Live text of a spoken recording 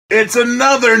It's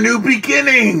another new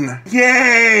beginning!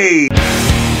 Yay!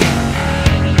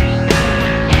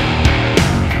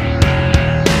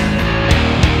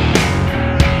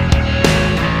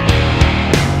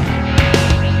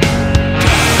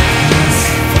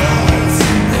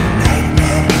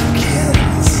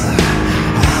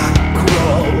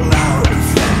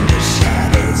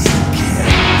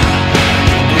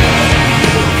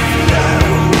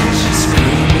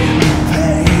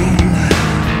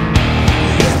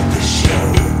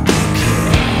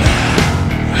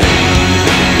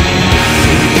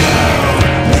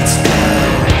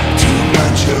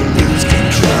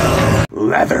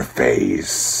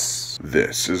 Leatherface.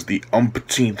 This is the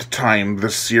umpteenth time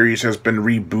this series has been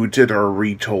rebooted or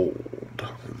retold.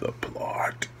 The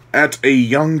plot. At a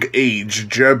young age,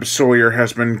 Jeb Sawyer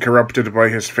has been corrupted by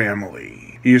his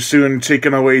family. He is soon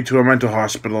taken away to a mental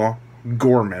hospital,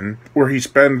 Gorman, where he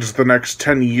spends the next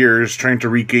 10 years trying to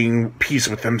regain peace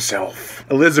with himself.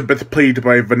 Elizabeth, played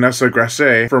by Vanessa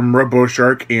Grasset from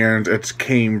RoboShark and It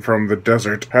Came from the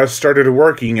Desert, has started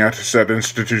working at said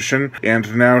institution,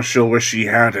 and now she'll wish she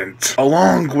hadn't.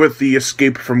 Along with the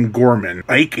escape from Gorman,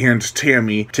 Ike and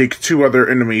Tammy take two other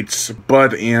inmates,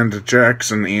 Bud and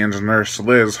Jackson, and Nurse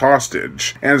Liz,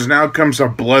 hostage. And now comes a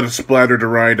blood-splattered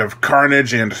ride of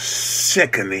carnage and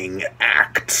sickening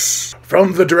acts.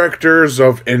 From the directors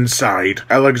of Inside,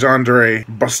 Alexandre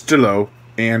Bastillo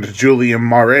and Julian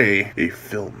Marais, a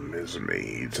film is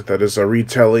made that is a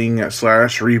retelling /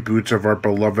 reboot of our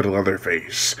beloved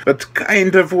Leatherface that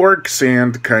kind of works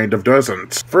and kind of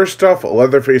doesn't. First off,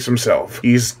 Leatherface himself.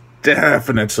 He's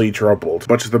definitely troubled,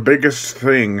 but the biggest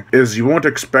thing is you won't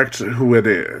expect who it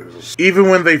is. Even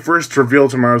when they first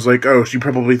revealed him, I was like, oh, she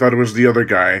probably thought it was the other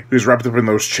guy who's wrapped up in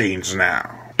those chains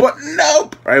now. But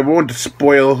nope! I won't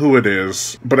spoil who it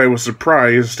is, but I was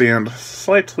surprised and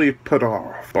slightly put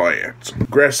off by it.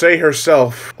 Grasset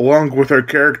herself, along with her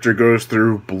character, goes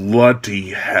through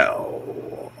bloody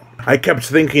hell. I kept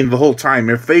thinking the whole time,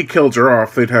 if they killed her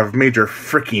off, they'd have major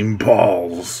freaking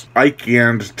balls. Ike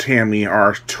and Tammy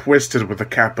are twisted with a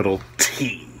capital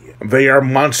T. They are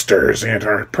monsters and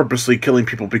are purposely killing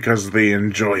people because they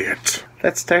enjoy it.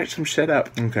 Let's start some shit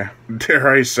up. Okay.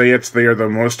 Dare I say it, they are the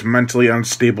most mentally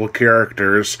unstable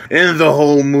characters in the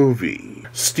whole movie.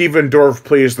 Stephen Dorff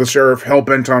plays the sheriff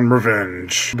hell-bent on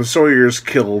revenge. The Sawyers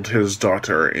killed his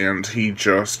daughter, and he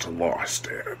just lost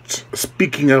it.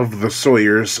 Speaking of the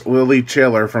Sawyers, Lily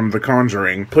Taylor from The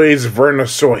Conjuring plays Verna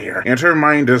Sawyer, and her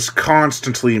mind is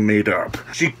constantly made up.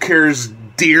 She cares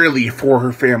dearly for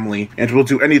her family and will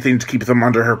do anything to keep them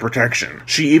under her protection.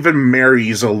 She even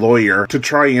marries a lawyer to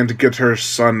try and get her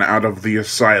son out of the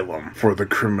asylum for the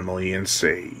criminally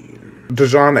insane.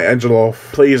 Dejan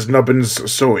Angeloff plays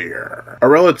Nubbins Sawyer, a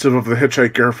relative of the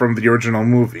hitchhiker from the original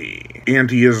movie, and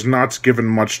he is not given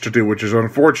much to do, which is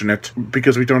unfortunate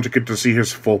because we don't get to see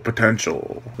his full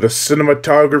potential. The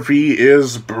cinematography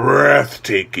is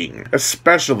breathtaking,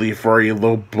 especially for a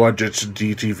low-budget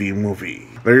DTV movie.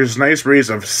 There's nice rays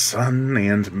of sun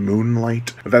and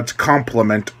moonlight that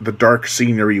complement the dark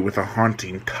scenery with a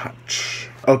haunting touch.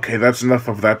 Okay, that's enough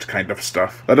of that kind of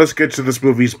stuff. Let us get to this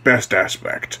movie's best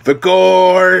aspect. The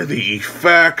gore, the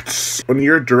effects. When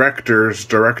your directors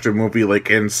direct a movie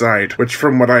like Inside, which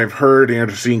from what I've heard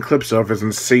and seen clips of is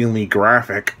insanely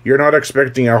graphic, you're not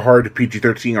expecting a hard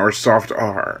PG-13 or soft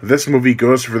R. This movie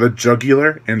goes for the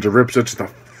jugular and rips it the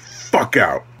fuck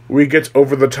out. We get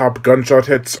over-the-top gunshot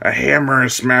hits, a hammer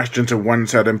is smashed into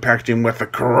one's head, impacting with a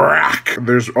crack.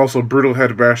 There's also brutal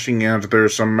head bashing, and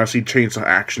there's some messy chainsaw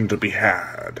action to be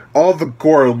had. All the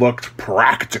gore looked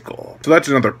practical, so that's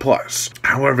another plus.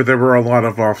 However, there were a lot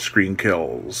of off-screen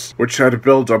kills, which had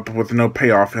build-up with no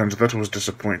payoff, and that was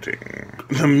disappointing.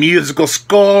 The musical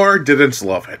score, didn't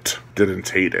love it. Didn't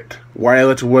hate it. While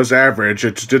it was average,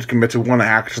 it did commit to one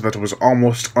act that was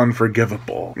almost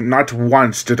unforgivable. Not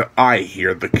once did I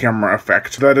hear the camera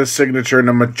effect that is signature in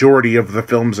a majority of the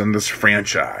films in this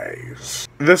franchise.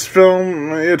 This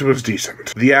film, it was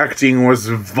decent. The acting was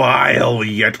vile,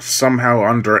 yet somehow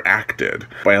underacted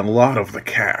by a lot of the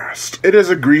cast. It is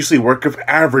a greasy work of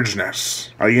averageness.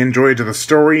 I enjoyed the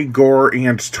story, gore,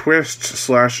 and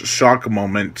twist/shock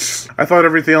moments. I thought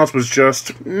everything else was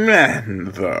just meh,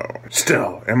 though.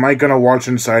 Still, am I gonna watch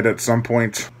Inside at some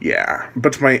point? Yeah,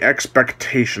 but my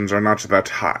expectations are not that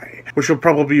high, which will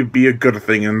probably be a good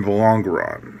thing in the long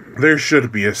run. There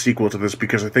should be a sequel to this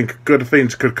because I think good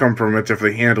things could come from it if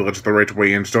they handle it the right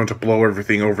way and don't blow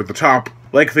everything over the top,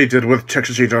 like they did with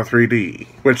Texas Chainsaw 3D,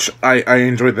 which I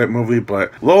enjoyed that movie,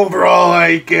 but overall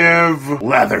I give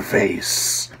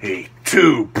Leatherface a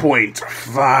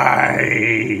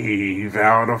 2.5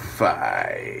 out of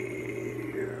 5.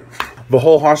 The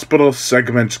whole hospital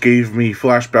segment gave me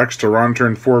flashbacks to Ron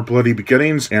Turn 4 Bloody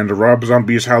Beginnings and Rob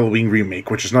Zombie's Halloween remake,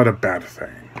 which is not a bad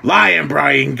thing. I am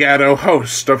Brian Gatto,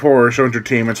 host of Horror Show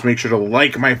Entertainment. Make sure to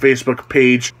like my Facebook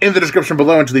page in the description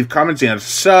below and to leave comments and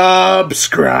subscribe.